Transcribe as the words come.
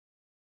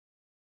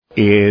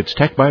It's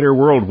TechBiter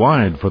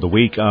Worldwide for the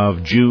week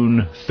of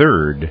June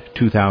 3rd,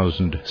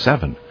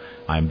 2007.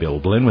 I'm Bill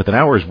Blinn with an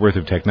hour's worth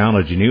of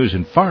technology news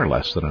in far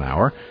less than an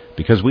hour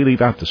because we leave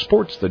out the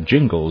sports, the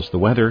jingles, the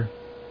weather,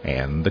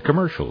 and the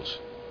commercials.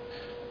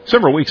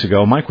 Several weeks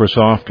ago,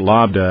 Microsoft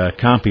lobbed a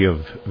copy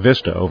of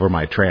Vista over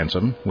my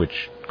transom,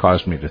 which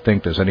caused me to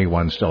think, does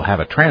anyone still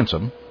have a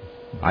transom?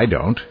 I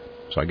don't,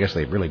 so I guess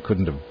they really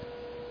couldn't have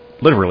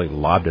literally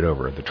lobbed it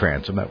over the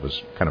transom. That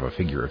was kind of a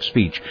figure of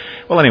speech.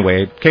 Well,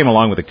 anyway, it came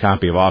along with a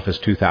copy of Office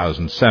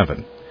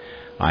 2007.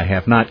 I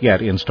have not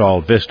yet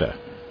installed Vista.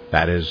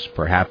 That is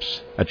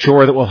perhaps a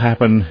chore that will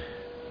happen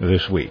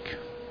this week.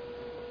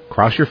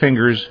 Cross your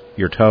fingers,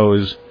 your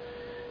toes,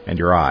 and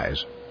your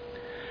eyes.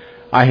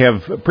 I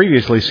have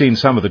previously seen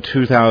some of the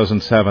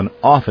 2007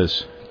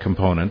 Office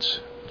components,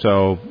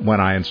 so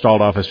when I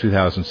installed Office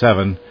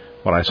 2007,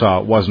 what I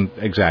saw wasn't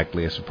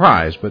exactly a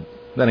surprise, but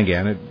then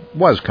again, it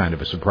was kind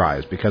of a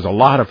surprise because a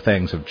lot of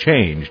things have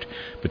changed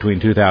between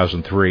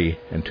 2003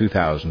 and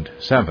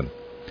 2007.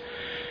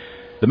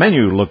 The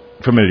menu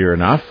looked familiar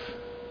enough.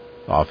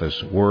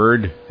 Office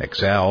Word,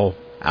 Excel,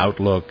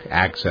 Outlook,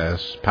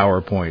 Access,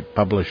 PowerPoint,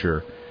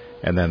 Publisher,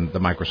 and then the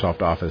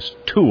Microsoft Office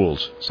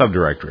Tools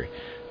subdirectory.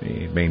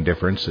 The main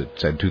difference, it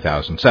said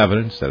 2007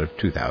 instead of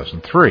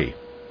 2003.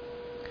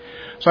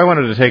 So I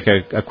wanted to take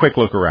a quick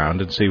look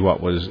around and see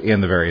what was in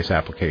the various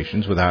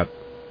applications without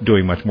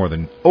doing much more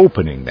than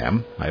opening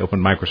them. I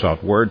opened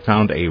Microsoft Word,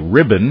 found a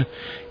ribbon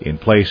in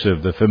place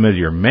of the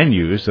familiar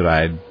menus that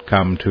I'd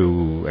come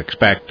to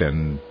expect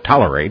and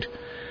tolerate.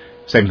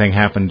 Same thing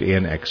happened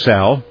in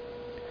Excel.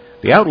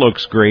 The Outlook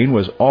screen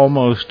was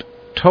almost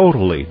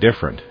totally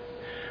different.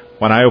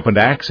 When I opened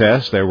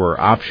Access, there were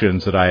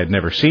options that I had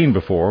never seen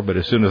before, but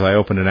as soon as I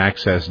opened an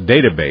Access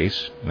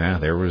database,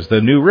 there was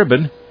the new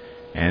ribbon.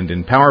 And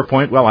in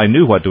PowerPoint, well, I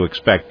knew what to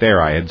expect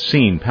there. I had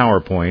seen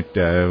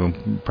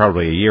PowerPoint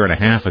probably a year and a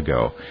half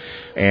ago,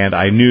 and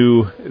I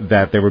knew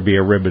that there would be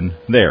a ribbon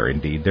there.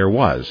 Indeed, there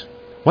was.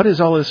 What is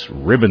all this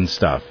ribbon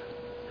stuff?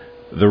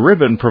 The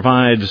ribbon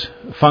provides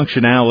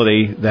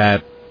functionality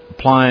that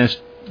applies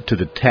to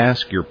the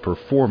task you're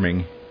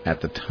performing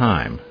at the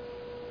time.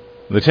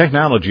 The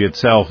technology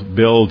itself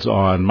builds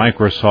on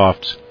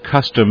Microsoft's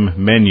custom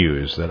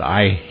menus that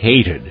I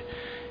hated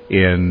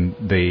in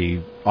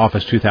the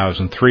Office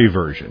 2003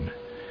 version.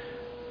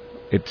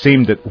 It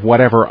seemed that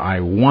whatever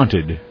I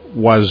wanted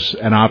was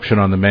an option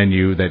on the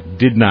menu that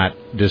did not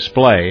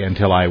display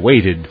until I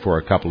waited for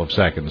a couple of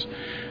seconds.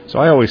 So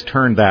I always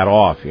turned that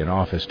off in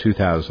Office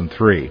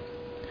 2003.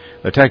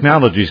 The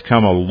technology's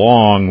come a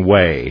long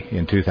way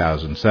in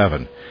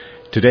 2007.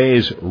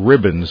 Today's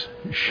ribbons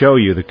show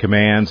you the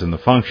commands and the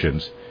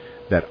functions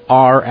that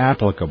are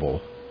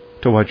applicable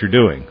to what you're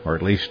doing, or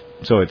at least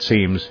so it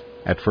seems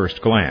at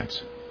first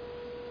glance.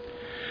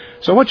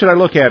 So what should I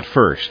look at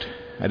first?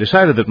 I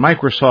decided that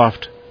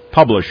Microsoft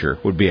Publisher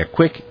would be a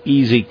quick,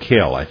 easy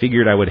kill. I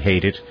figured I would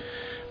hate it.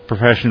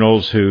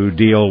 Professionals who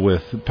deal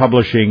with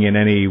publishing in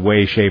any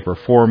way, shape, or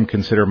form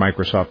consider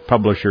Microsoft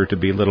Publisher to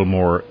be little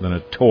more than a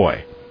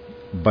toy.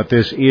 But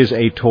this is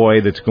a toy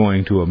that's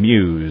going to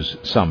amuse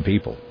some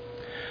people.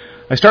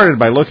 I started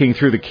by looking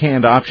through the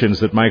canned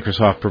options that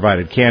Microsoft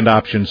provided, canned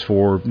options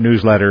for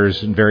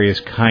newsletters and various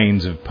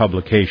kinds of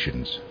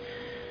publications.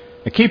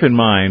 Now, keep in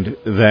mind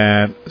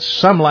that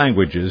some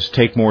languages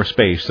take more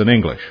space than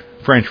English.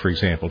 French, for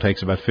example,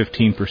 takes about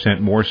 15%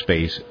 more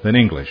space than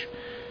English.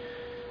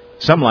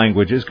 Some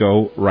languages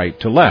go right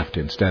to left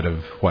instead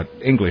of what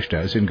English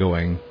does in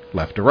going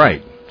left to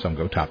right. Some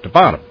go top to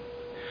bottom.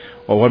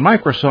 Well, when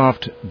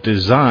Microsoft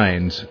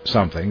designs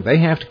something, they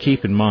have to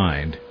keep in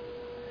mind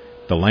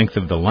the length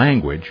of the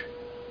language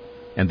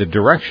and the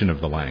direction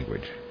of the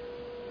language.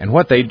 And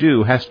what they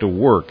do has to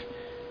work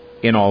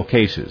in all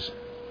cases.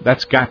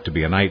 That's got to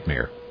be a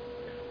nightmare.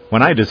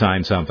 When I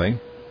design something,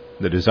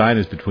 the design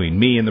is between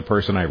me and the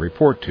person I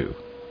report to.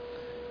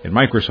 In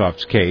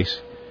Microsoft's case,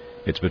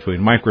 it's between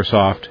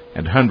Microsoft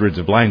and hundreds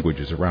of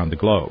languages around the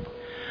globe.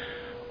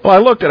 Well, I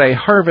looked at a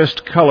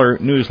Harvest Color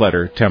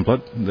newsletter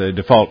template, the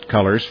default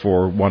colors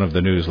for one of the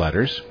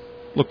newsletters.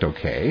 Looked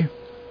okay,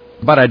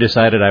 but I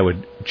decided I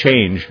would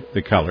change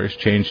the colors,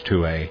 change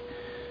to a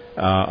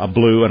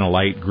blue and a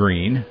light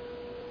green.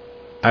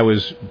 I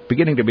was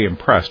beginning to be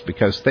impressed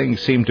because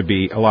things seemed to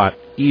be a lot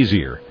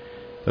easier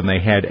than they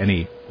had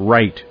any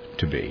right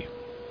to be.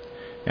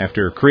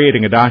 After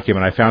creating a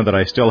document, I found that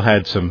I still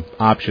had some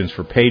options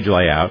for page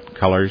layout,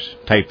 colors,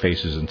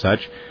 typefaces, and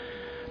such.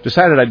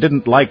 Decided I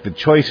didn't like the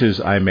choices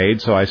I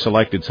made, so I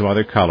selected some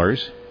other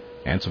colors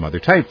and some other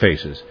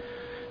typefaces.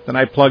 Then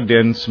I plugged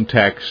in some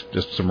text,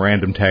 just some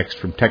random text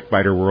from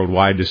TechBiter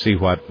Worldwide to see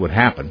what would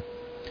happen.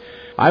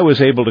 I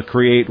was able to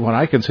create what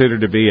I consider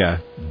to be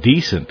a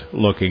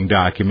decent-looking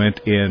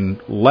document in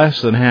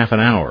less than half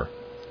an hour.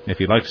 If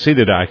you'd like to see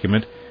the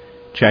document,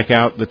 check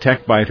out the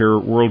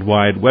TechBiter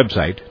Worldwide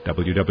website,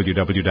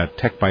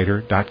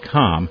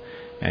 www.techbiter.com,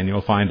 and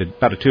you'll find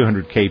about a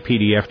 200K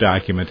PDF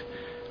document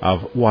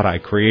of what I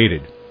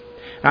created.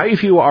 Now,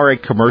 if you are a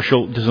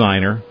commercial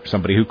designer,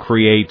 somebody who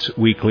creates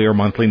weekly or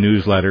monthly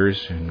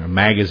newsletters, a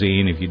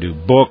magazine, if you do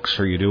books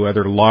or you do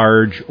other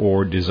large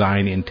or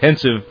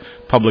design-intensive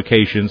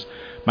publications,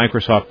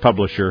 Microsoft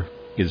Publisher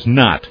is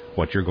not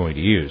what you're going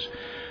to use.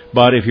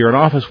 But if you're an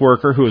office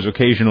worker who is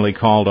occasionally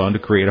called on to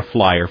create a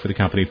flyer for the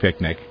company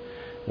picnic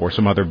or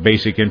some other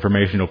basic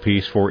informational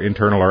piece for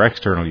internal or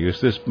external use,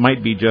 this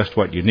might be just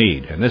what you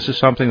need. And this is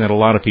something that a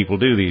lot of people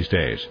do these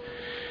days.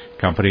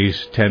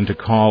 Companies tend to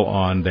call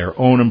on their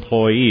own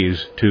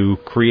employees to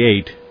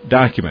create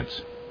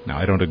documents. Now,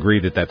 I don't agree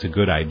that that's a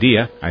good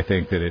idea. I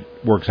think that it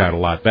works out a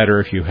lot better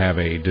if you have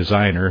a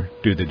designer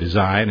do the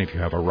design, if you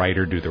have a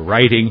writer do the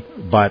writing,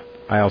 but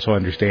I also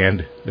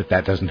understand that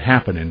that doesn't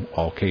happen in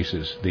all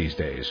cases these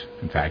days.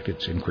 In fact,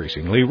 it's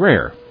increasingly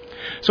rare.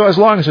 So as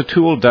long as a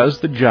tool does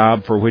the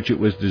job for which it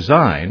was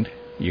designed,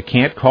 you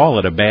can't call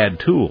it a bad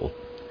tool.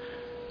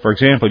 For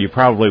example, you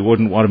probably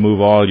wouldn't want to move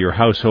all your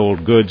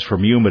household goods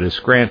from Yuma to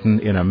Scranton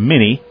in a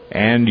Mini,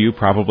 and you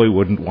probably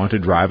wouldn't want to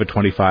drive a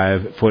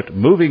 25-foot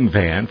moving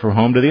van from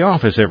home to the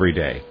office every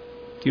day.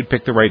 You'd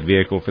pick the right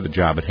vehicle for the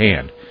job at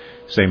hand.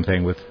 Same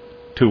thing with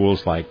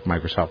tools like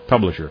Microsoft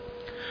Publisher.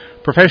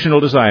 Professional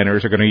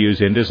designers are going to use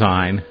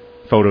InDesign,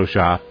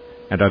 Photoshop,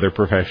 and other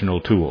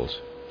professional tools.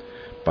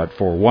 But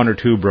for 1 or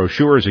 2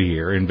 brochures a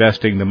year,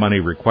 investing the money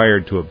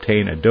required to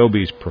obtain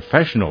Adobe's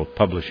professional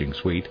publishing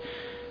suite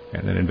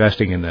and then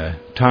investing in the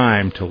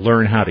time to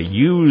learn how to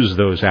use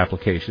those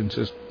applications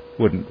just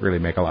wouldn't really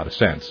make a lot of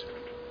sense.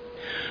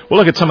 We'll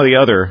look at some of the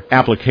other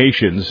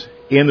applications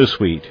in the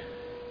suite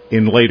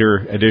in later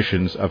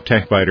editions of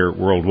TechBiter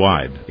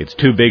Worldwide. It's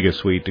too big a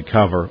suite to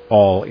cover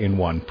all in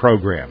one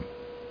program.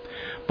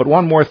 But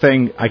one more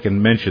thing I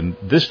can mention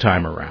this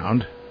time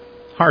around,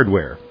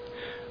 hardware.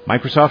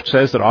 Microsoft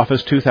says that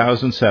Office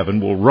 2007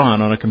 will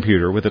run on a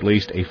computer with at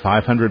least a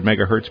 500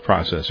 megahertz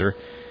processor,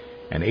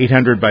 an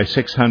 800 by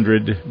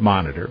 600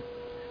 monitor,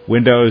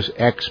 Windows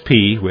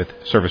XP with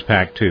Service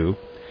Pack 2,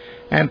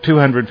 and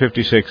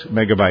 256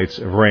 megabytes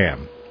of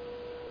RAM.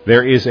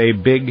 There is a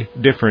big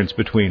difference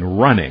between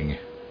running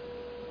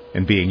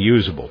and being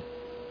usable.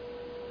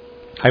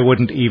 I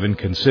wouldn't even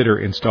consider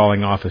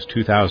installing Office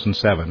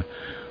 2007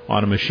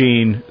 on a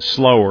machine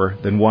slower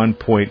than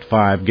 1.5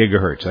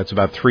 gigahertz. That's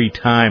about 3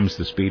 times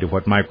the speed of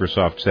what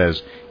Microsoft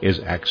says is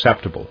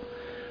acceptable.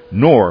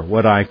 Nor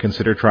would I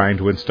consider trying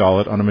to install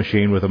it on a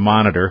machine with a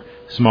monitor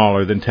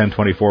smaller than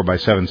 1024 by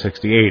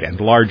 768, and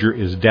larger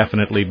is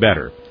definitely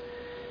better.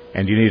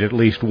 And you need at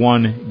least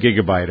 1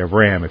 gigabyte of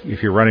RAM.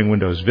 If you're running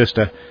Windows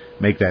Vista,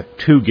 make that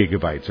 2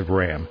 gigabytes of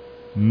RAM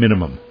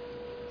minimum.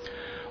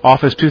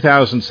 Office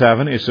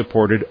 2007 is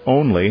supported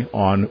only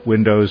on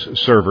Windows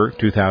Server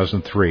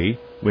 2003,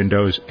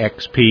 Windows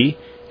XP,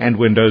 and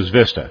Windows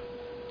Vista.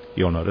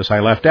 You'll notice I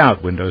left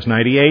out Windows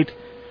 98,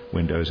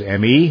 Windows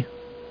ME,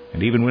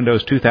 and even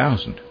Windows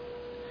 2000.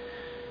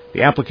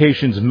 The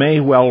applications may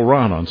well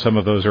run on some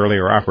of those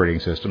earlier operating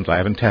systems. I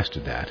haven't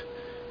tested that.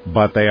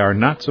 But they are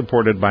not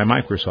supported by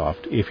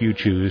Microsoft if you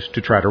choose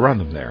to try to run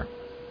them there.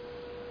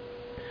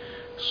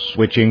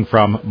 Switching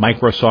from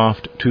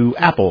Microsoft to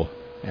Apple.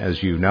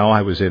 As you know,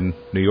 I was in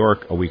New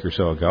York a week or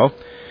so ago,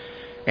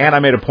 and I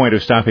made a point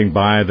of stopping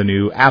by the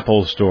new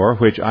Apple store,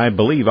 which I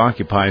believe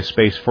occupies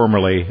space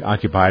formerly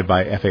occupied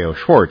by FAO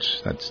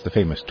Schwarz. That's the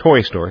famous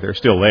toy store. They're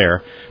still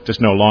there,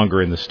 just no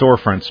longer in the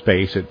storefront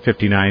space at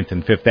 59th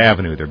and 5th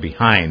Avenue. They're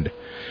behind.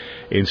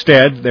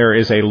 Instead, there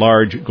is a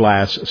large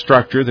glass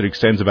structure that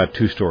extends about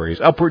 2 stories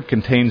upward,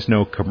 contains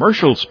no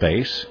commercial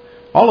space.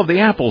 All of the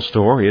Apple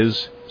store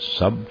is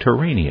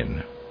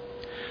subterranean.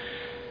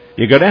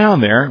 You go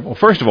down there, well,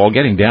 first of all,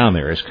 getting down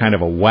there is kind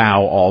of a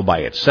wow all by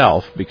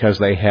itself because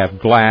they have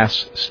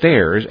glass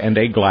stairs and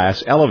a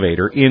glass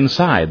elevator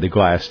inside the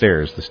glass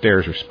stairs. The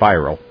stairs are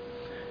spiral,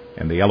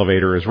 and the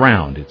elevator is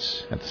round.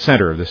 It's at the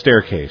center of the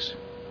staircase.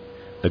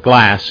 The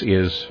glass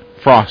is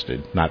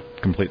frosted, not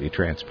completely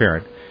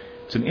transparent.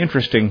 It's an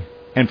interesting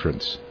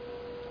entrance.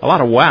 A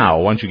lot of wow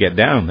once you get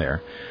down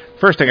there.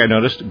 First thing I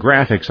noticed,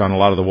 graphics on a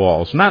lot of the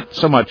walls. Not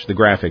so much the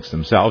graphics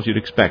themselves, you'd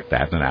expect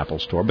that in an Apple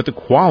store, but the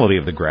quality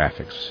of the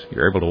graphics.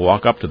 You're able to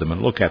walk up to them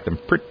and look at them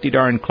pretty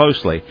darn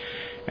closely,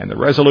 and the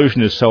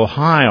resolution is so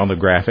high on the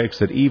graphics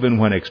that even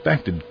when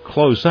expected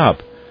close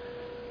up,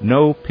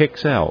 no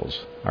pixels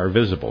are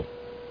visible.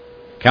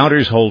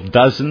 Counters hold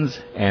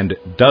dozens and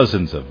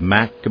dozens of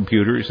Mac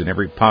computers in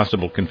every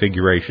possible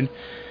configuration,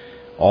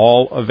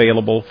 all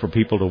available for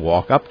people to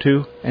walk up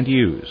to and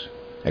use.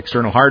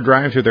 External hard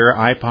drives are there,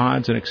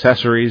 iPods and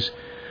accessories.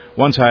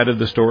 One side of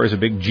the store is a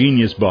big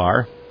Genius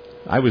bar.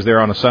 I was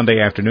there on a Sunday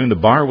afternoon. The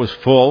bar was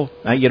full.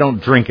 Now, you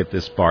don't drink at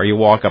this bar. You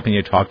walk up and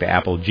you talk to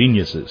Apple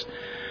geniuses.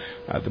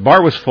 The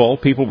bar was full.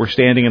 People were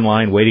standing in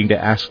line waiting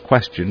to ask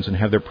questions and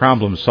have their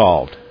problems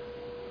solved.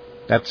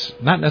 That's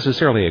not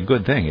necessarily a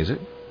good thing, is it?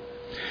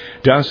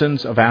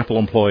 Dozens of Apple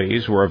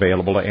employees were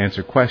available to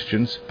answer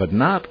questions, but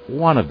not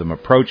one of them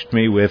approached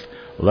me with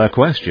the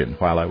question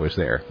while I was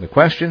there. The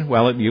question,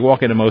 well, you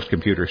walk into most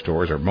computer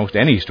stores, or most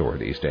any store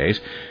these days,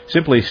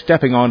 simply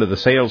stepping onto the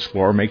sales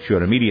floor makes you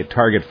an immediate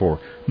target for,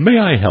 "May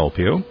I help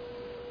you?"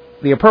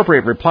 the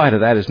appropriate reply to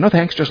that is, no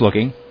thanks, just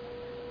looking.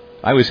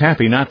 I was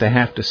happy not to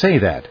have to say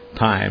that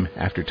time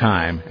after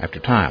time after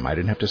time. I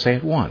didn't have to say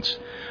it once.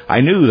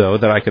 I knew, though,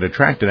 that I could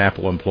attract an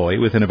Apple employee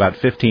within about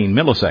 15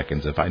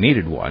 milliseconds if I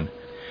needed one.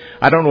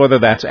 I don't know whether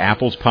that's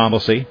Apple's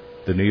policy,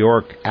 the New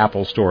York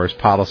Apple Store's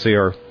policy,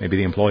 or maybe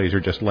the employees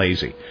are just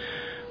lazy.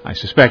 I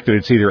suspect that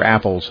it's either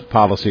Apple's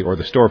policy or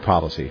the store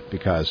policy,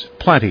 because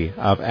plenty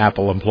of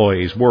Apple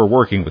employees were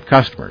working with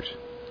customers.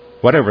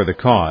 Whatever the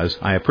cause,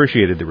 I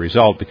appreciated the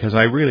result because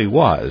I really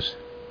was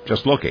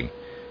just looking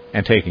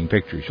and taking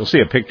pictures. You'll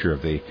see a picture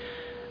of the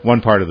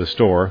one part of the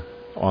store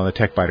on the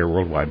TechBiter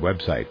Worldwide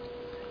website.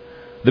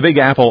 The Big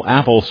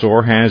Apple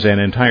Store has an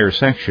entire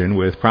section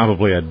with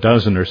probably a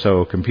dozen or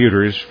so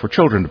computers for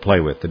children to play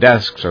with. The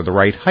desks are the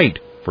right height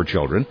for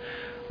children.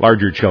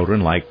 Larger children,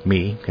 like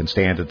me, can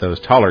stand at those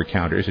taller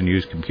counters and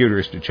use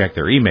computers to check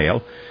their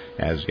email,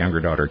 as younger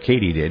daughter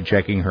Katie did,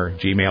 checking her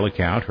Gmail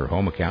account, her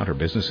home account, her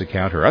business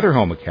account, her other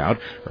home account,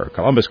 her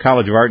Columbus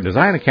College of Art and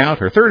Design account,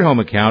 her third home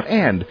account,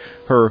 and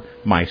her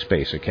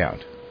MySpace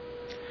account.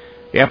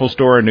 The Apple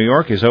Store in New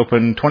York is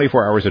open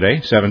 24 hours a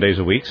day, 7 days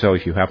a week, so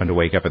if you happen to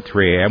wake up at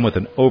 3 a.m. with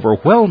an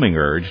overwhelming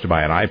urge to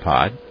buy an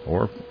iPod,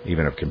 or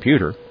even a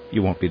computer,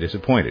 you won't be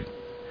disappointed.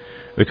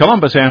 The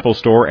Columbus Apple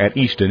Store at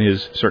Easton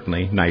is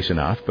certainly nice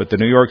enough, but the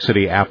New York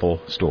City Apple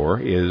Store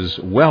is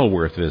well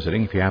worth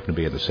visiting if you happen to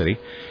be in the city.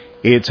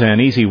 It's an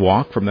easy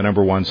walk from the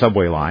number 1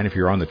 subway line. If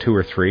you're on the 2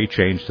 or 3,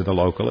 change to the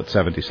local at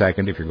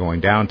 72nd. If you're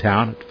going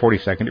downtown, at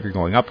 42nd. If you're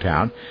going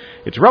uptown,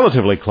 it's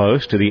relatively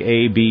close to the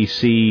A, B,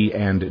 C,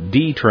 and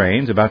D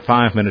trains, about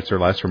 5 minutes or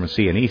less from a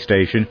C and E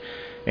station,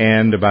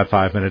 and about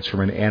 5 minutes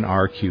from an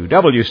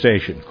NRQW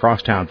station.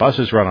 Crosstown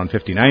buses run on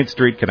 59th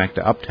Street, connect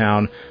to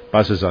uptown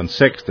buses on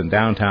 6th, and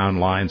downtown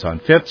lines on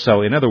 5th,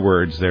 so in other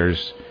words,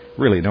 there's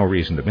really no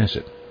reason to miss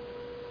it.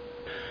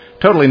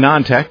 Totally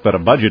non-tech, but a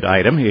budget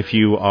item. If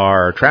you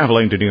are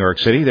traveling to New York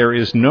City, there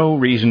is no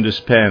reason to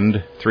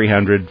spend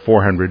 $300,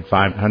 $400,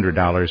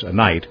 $500 a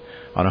night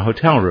on a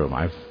hotel room.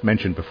 I've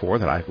mentioned before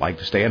that I'd like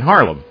to stay in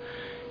Harlem.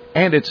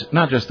 And it's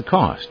not just the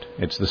cost.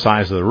 It's the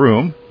size of the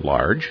room,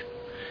 large,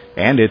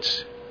 and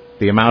it's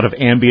the amount of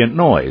ambient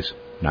noise,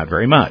 not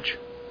very much.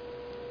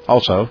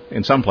 Also,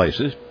 in some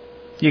places,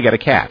 you get a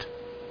cat.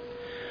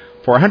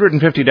 For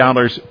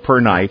 $150 per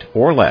night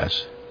or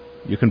less,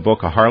 you can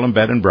book a Harlem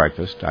bed and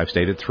breakfast. I've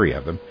stayed at 3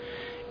 of them.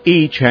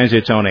 Each has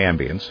its own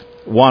ambience.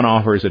 One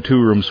offers a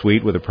 2-room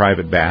suite with a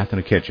private bath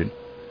and a kitchen,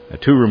 a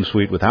 2-room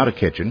suite without a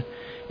kitchen,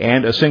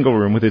 and a single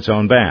room with its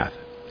own bath.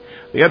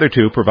 The other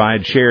 2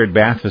 provide shared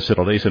bath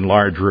facilities in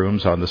large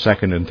rooms on the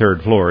 2nd and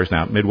 3rd floors.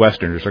 Now,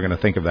 Midwesterners are going to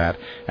think of that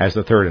as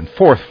the 3rd and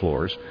 4th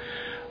floors.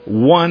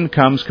 One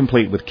comes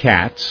complete with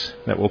cats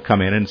that will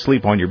come in and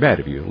sleep on your bed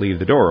if you leave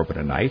the door open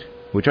at night,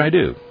 which I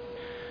do.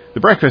 The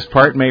breakfast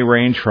part may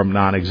range from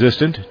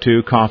non-existent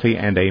to coffee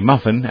and a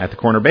muffin at the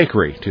corner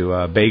bakery to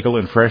a bagel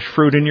and fresh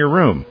fruit in your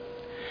room.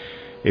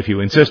 If you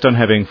insist on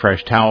having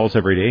fresh towels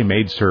every day,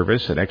 maid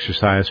service, an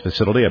exercise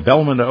facility, a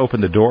bellman to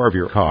open the door of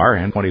your car,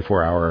 and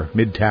 24-hour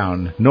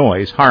midtown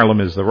noise, Harlem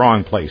is the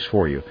wrong place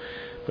for you.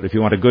 But if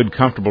you want a good,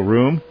 comfortable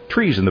room,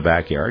 trees in the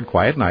backyard,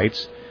 quiet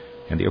nights,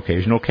 and the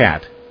occasional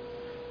cat,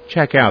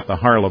 check out the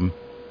Harlem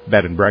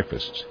Bed and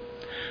Breakfasts.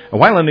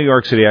 While in New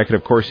York City, I could,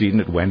 of course, eat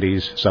at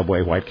Wendy's,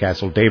 Subway, White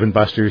Castle, Dave &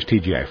 Buster's,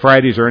 TGI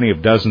Fridays, or any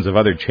of dozens of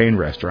other chain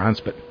restaurants,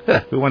 but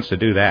who wants to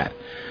do that?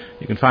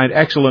 You can find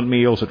excellent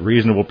meals at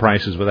reasonable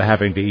prices without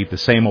having to eat the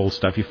same old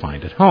stuff you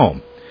find at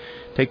home.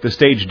 Take the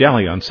Stage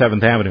Deli on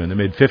 7th Avenue in the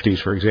mid-'50s,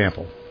 for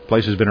example. The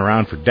place has been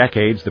around for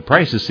decades. The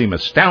prices seem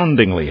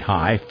astoundingly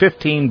high,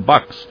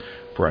 $15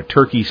 for a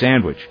turkey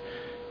sandwich,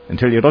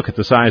 until you look at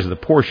the size of the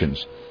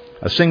portions.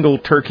 A single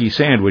turkey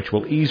sandwich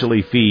will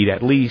easily feed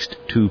at least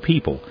 2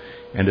 people.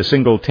 And a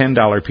single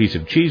 $10 piece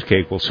of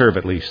cheesecake will serve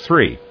at least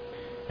 3.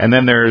 And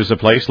then there's a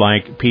place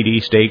like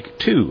PD Steak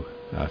 2,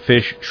 a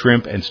fish,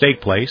 shrimp, and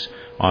steak place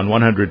on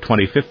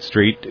 125th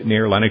Street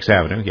near Lenox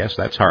Avenue. Yes,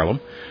 that's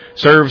Harlem.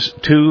 Serves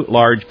 2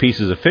 large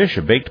pieces of fish,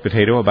 a baked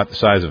potato about the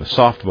size of a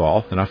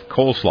softball, enough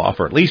coleslaw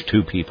for at least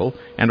 2 people,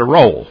 and a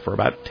roll for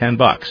about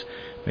 $10.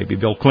 Maybe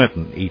Bill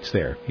Clinton eats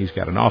there. He's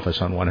got an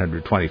office on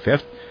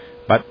 125th,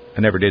 but I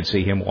never did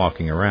see him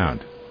walking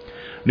around.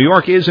 New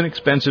York is an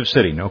expensive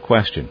city, no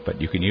question,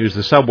 but you can use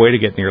the subway to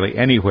get nearly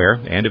anywhere,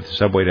 and if the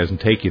subway doesn't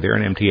take you there,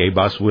 an MTA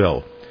bus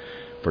will.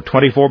 For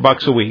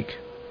 $24 a week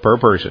per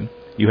person,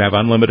 you have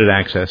unlimited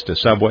access to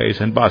subways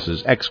and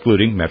buses,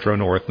 excluding Metro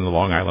North and the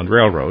Long Island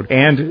Railroad,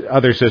 and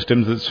other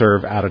systems that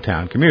serve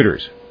out-of-town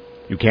commuters.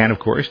 You can, of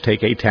course,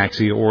 take a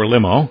taxi or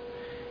limo,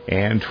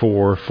 and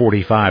for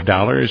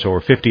 $45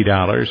 or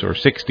 $50 or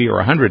 $60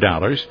 or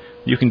 $100,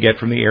 you can get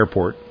from the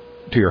airport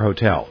to your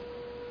hotel.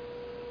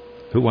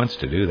 Who wants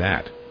to do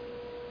that?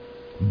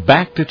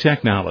 Back to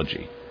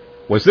technology.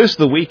 Was this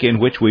the week in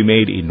which we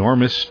made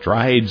enormous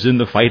strides in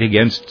the fight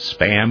against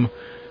spam?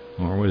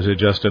 Or was it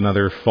just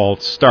another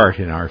false start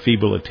in our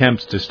feeble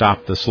attempts to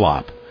stop the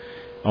slop?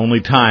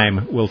 Only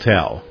time will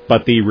tell.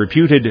 But the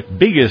reputed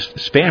biggest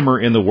spammer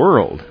in the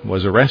world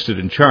was arrested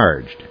and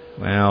charged.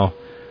 Well,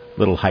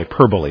 little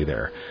hyperbole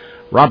there.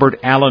 Robert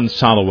Allen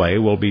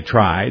Soloway will be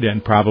tried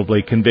and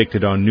probably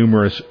convicted on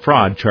numerous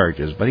fraud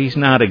charges, but he's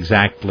not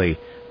exactly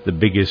the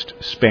biggest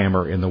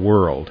spammer in the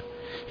world.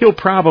 He'll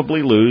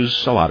probably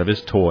lose a lot of his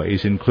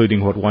toys,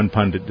 including what one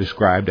pundit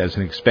described as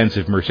an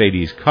expensive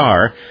Mercedes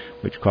car,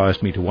 which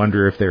caused me to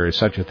wonder if there is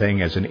such a thing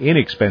as an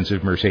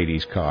inexpensive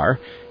Mercedes car.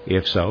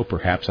 If so,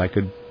 perhaps I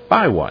could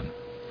buy one.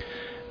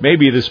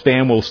 Maybe the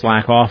spam will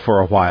slack off for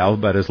a while,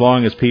 but as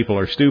long as people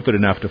are stupid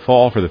enough to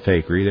fall for the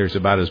fakery, there's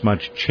about as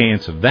much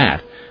chance of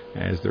that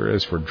as there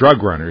is for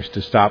drug runners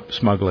to stop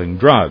smuggling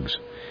drugs.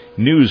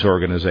 News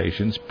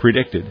organizations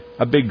predicted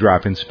a big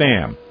drop in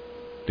spam.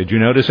 Did you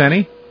notice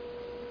any?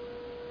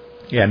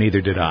 Yeah,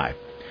 neither did I.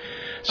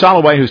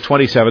 Soloway, who's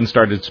 27,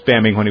 started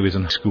spamming when he was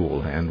in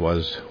school and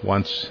was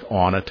once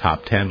on a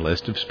top 10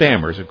 list of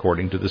spammers,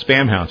 according to the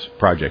Spam House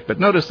Project. But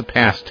notice the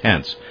past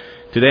tense.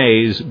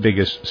 Today's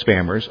biggest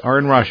spammers are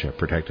in Russia,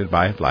 protected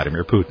by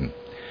Vladimir Putin.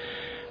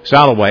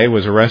 Soloway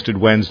was arrested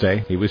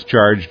Wednesday. He was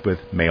charged with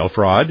mail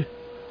fraud,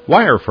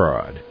 wire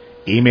fraud,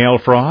 email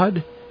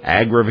fraud,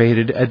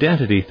 aggravated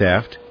identity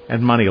theft,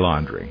 and money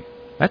laundering.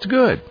 That's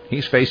good.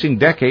 He's facing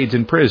decades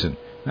in prison.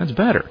 That's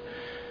better.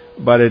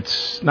 But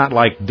it's not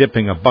like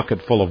dipping a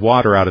bucket full of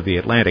water out of the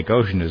Atlantic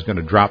Ocean is going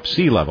to drop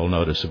sea level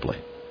noticeably.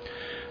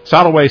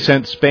 Soloway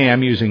sent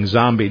spam using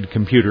zombied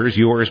computers.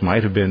 Yours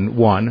might have been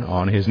one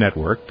on his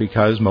network,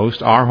 because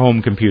most are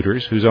home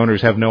computers whose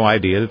owners have no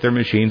idea that their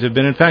machines have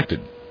been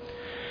infected.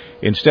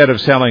 Instead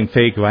of selling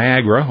fake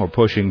Viagra or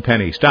pushing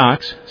penny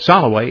stocks,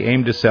 Soloway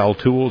aimed to sell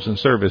tools and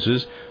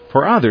services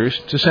for others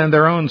to send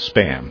their own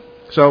spam.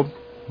 So,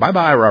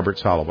 bye-bye, Robert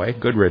Soloway.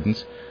 Good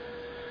riddance.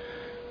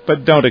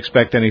 But don't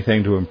expect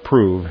anything to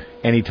improve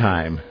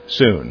anytime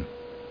soon.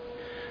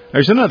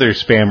 There's another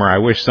spammer I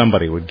wish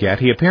somebody would get.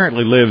 He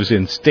apparently lives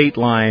in State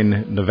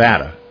Line,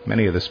 Nevada.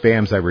 Many of the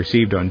spams I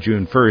received on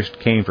June 1st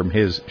came from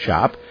his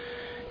shop.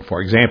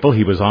 For example,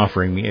 he was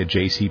offering me a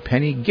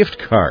JCPenney gift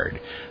card.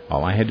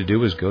 All I had to do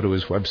was go to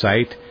his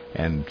website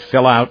and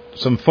fill out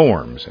some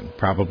forms and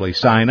probably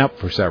sign up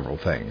for several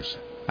things.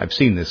 I've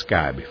seen this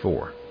guy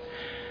before.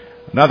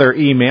 Another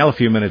email a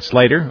few minutes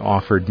later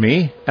offered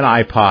me an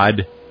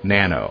iPod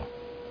Nano.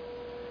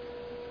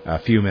 A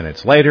few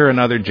minutes later,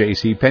 another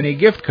JCPenney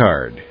gift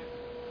card.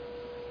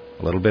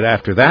 A little bit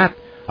after that,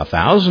 a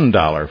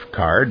 $1,000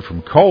 card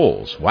from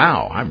Kohl's.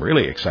 Wow, I'm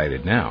really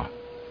excited now.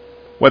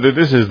 Whether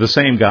this is the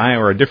same guy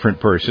or a different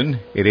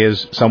person, it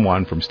is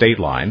someone from State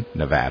Line,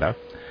 Nevada,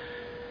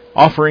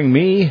 offering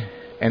me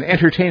an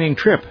entertaining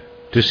trip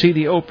to see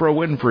the Oprah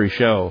Winfrey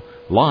Show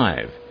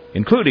live,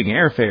 including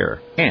airfare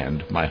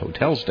and my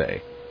hotel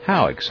stay.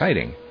 How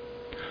exciting.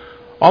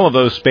 All of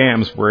those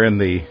spams were in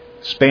the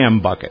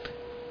spam bucket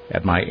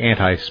at my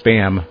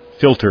anti-spam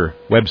filter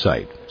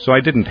website, so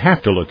I didn't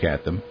have to look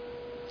at them.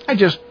 I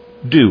just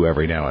do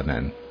every now and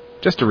then,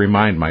 just to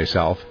remind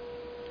myself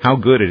how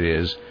good it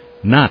is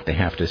not to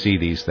have to see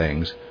these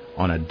things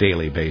on a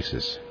daily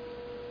basis.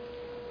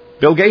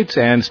 Bill Gates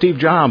and Steve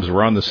Jobs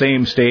were on the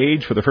same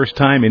stage for the first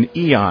time in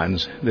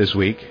eons this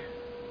week.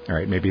 All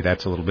right, maybe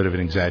that's a little bit of an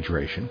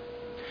exaggeration.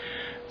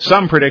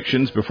 Some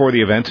predictions before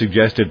the event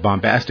suggested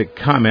bombastic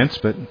comments,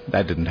 but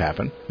that didn't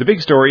happen. The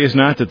big story is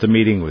not that the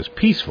meeting was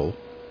peaceful,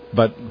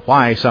 but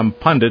why some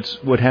pundits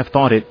would have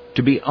thought it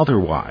to be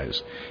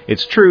otherwise.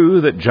 It's true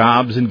that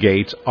Jobs and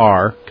Gates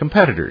are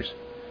competitors,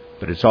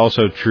 but it's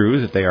also true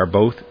that they are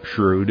both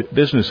shrewd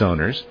business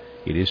owners.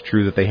 It is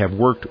true that they have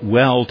worked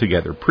well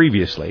together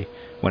previously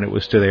when it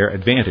was to their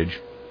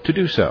advantage to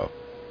do so.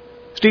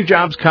 Steve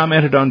Jobs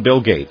commented on Bill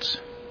Gates.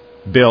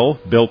 Bill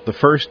built the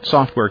first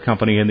software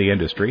company in the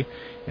industry,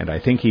 and I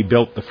think he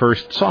built the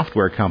first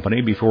software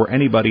company before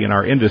anybody in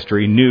our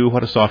industry knew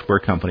what a software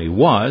company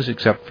was,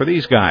 except for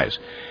these guys.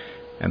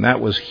 And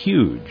that was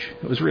huge.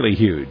 It was really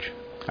huge.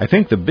 I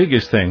think the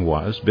biggest thing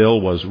was Bill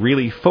was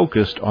really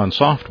focused on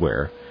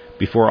software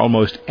before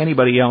almost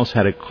anybody else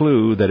had a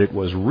clue that it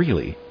was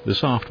really the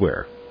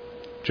software.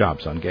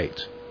 Jobs on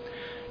Gates.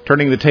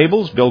 Turning the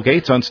tables, Bill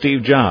Gates on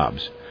Steve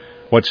Jobs.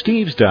 What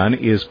Steve's done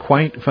is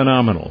quite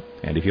phenomenal.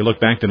 And if you look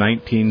back to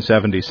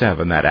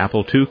 1977, that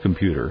Apple II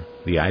computer,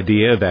 the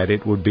idea that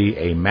it would be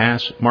a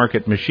mass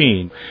market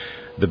machine,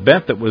 the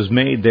bet that was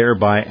made there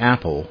by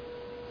Apple,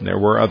 there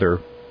were other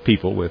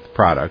people with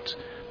products,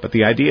 but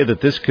the idea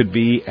that this could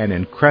be an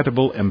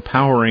incredible,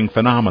 empowering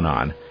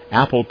phenomenon,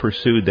 Apple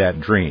pursued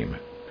that dream.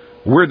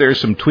 Were there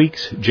some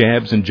tweaks,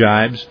 jabs, and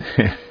jibes?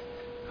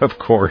 Of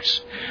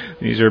course.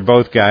 These are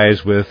both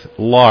guys with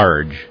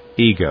large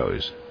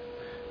egos,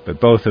 but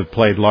both have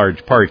played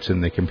large parts in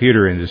the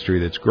computer industry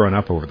that's grown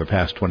up over the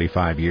past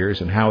 25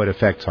 years and how it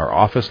affects our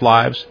office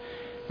lives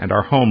and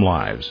our home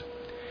lives.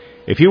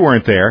 If you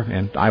weren't there,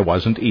 and I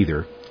wasn't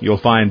either, you'll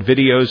find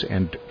videos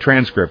and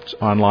transcripts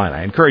online.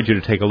 I encourage you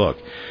to take a look.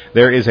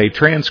 There is a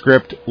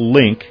transcript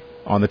link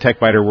on the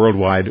TechBiter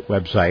Worldwide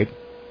website,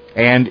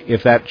 and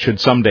if that should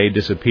someday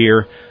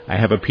disappear, I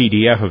have a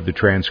PDF of the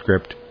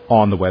transcript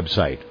on the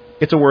website.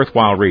 It's a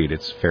worthwhile read.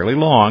 It's fairly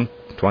long,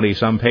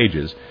 20-some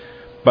pages,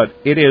 but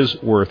it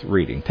is worth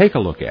reading. Take a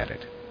look at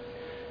it.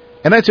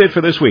 And that's it for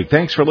this week.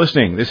 Thanks for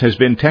listening. This has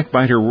been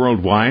TechBiter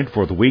Worldwide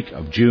for the week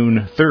of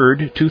June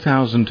 3rd,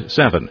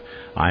 2007.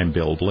 I'm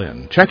Bill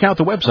Blinn. Check out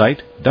the website,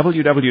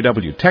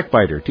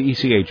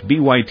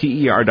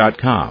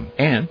 www.techbiter.com,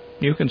 and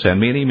you can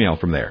send me an email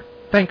from there.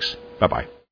 Thanks. Bye-bye.